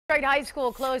Detroit High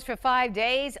School closed for 5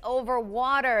 days over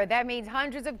water. That means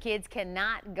hundreds of kids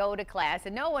cannot go to class,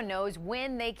 and no one knows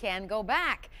when they can go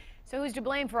back. So who's to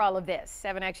blame for all of this?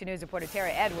 7 Action News reporter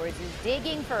Tara Edwards is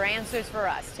digging for answers for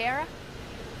us. Tara?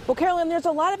 Well, Carolyn, there's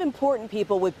a lot of important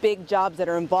people with big jobs that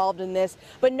are involved in this,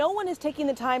 but no one is taking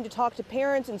the time to talk to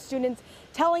parents and students,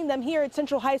 telling them here at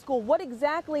Central High School what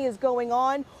exactly is going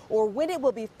on or when it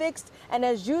will be fixed. And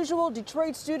as usual,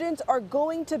 Detroit students are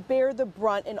going to bear the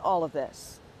brunt in all of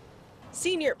this.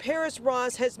 Senior Paris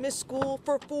Ross has missed school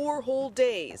for 4 whole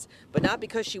days, but not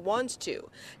because she wants to.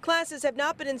 Classes have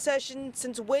not been in session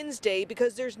since Wednesday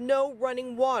because there's no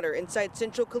running water inside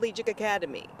Central Collegiate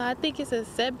Academy. I think it's a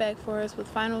setback for us with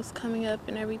finals coming up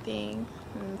and everything,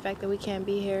 and the fact that we can't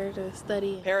be here to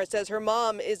study. Paris says her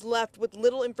mom is left with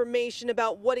little information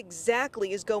about what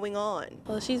exactly is going on.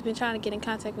 Well, she's been trying to get in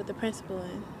contact with the principal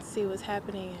and see what's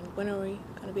happening and when are we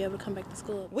going to be able to come back to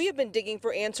school. We have been digging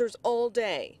for answers all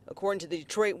day. According to the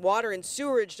Detroit Water and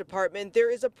Sewerage Department,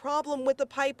 there is a problem with the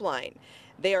pipeline.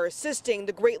 They are assisting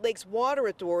the Great Lakes Water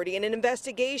Authority in an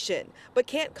investigation, but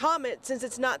can't comment since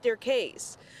it's not their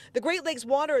case. The Great Lakes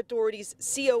Water Authority's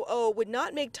COO would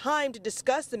not make time to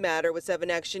discuss the matter with 7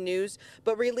 Action News,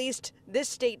 but released this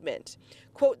statement.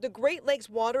 Quote, the Great Lakes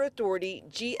Water Authority,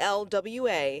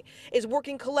 GLWA, is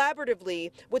working collaboratively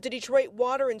with the Detroit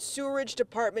Water and Sewerage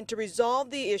Department to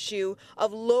resolve the issue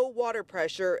of low water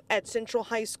pressure at Central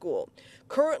High School.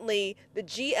 Currently, the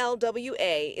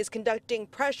GLWA is conducting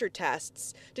pressure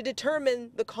tests to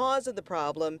determine the cause of the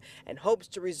problem and hopes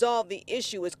to resolve the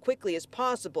issue as quickly as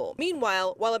possible.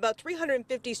 Meanwhile, while about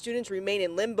 350 students remain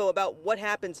in limbo about what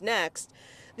happens next,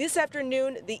 this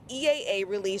afternoon the EAA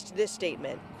released this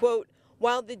statement, quote,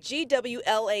 while the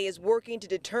GWLA is working to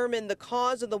determine the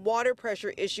cause of the water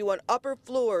pressure issue on upper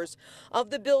floors of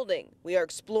the building, we are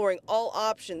exploring all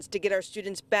options to get our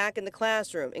students back in the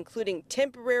classroom, including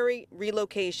temporary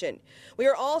relocation. We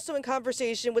are also in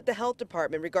conversation with the health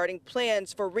department regarding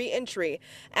plans for re-entry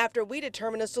after we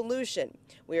determine a solution.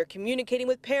 We are communicating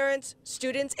with parents,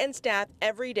 students, and staff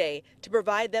every day to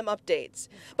provide them updates.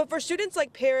 But for students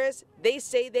like Paris, they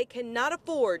say they cannot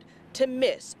afford to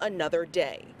miss another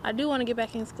day. I do want to get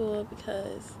back in school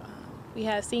because we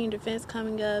have senior defense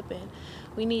coming up and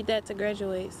we need that to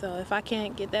graduate. So if I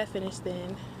can't get that finished,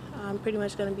 then I'm pretty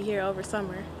much going to be here over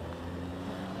summer,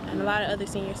 and a lot of other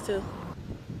seniors too.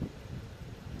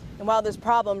 And while this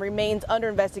problem remains under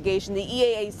investigation, the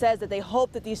EAA says that they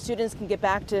hope that these students can get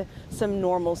back to some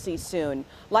normalcy soon.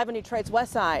 Live on Detroit's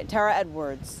West Side, Tara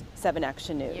Edwards, 7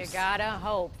 Action News. You gotta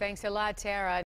hope. Thanks a lot, Tara.